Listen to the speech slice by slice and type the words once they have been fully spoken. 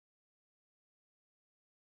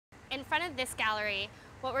In front of this gallery,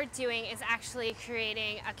 what we're doing is actually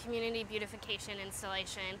creating a community beautification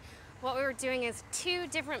installation. What we're doing is 2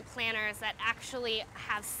 different planters that actually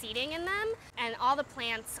have seating in them, and all the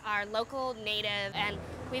plants are local, native, and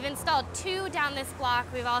we've installed 2 down this block.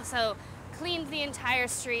 We've also cleaned the entire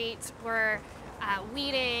street. We're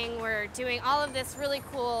weeding, we're doing all of this really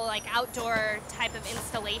cool like outdoor type of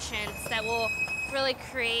installations that will really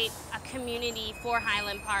create a community for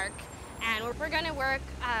Highland Park. And we're going to work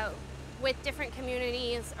with different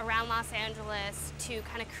communities around Los Angeles to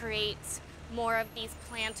kind of create more of these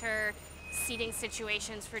planter seating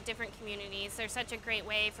situations for different communities. They're such a great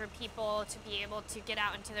way for people to be able to get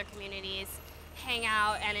out into their communities, hang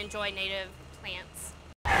out, and enjoy native plants.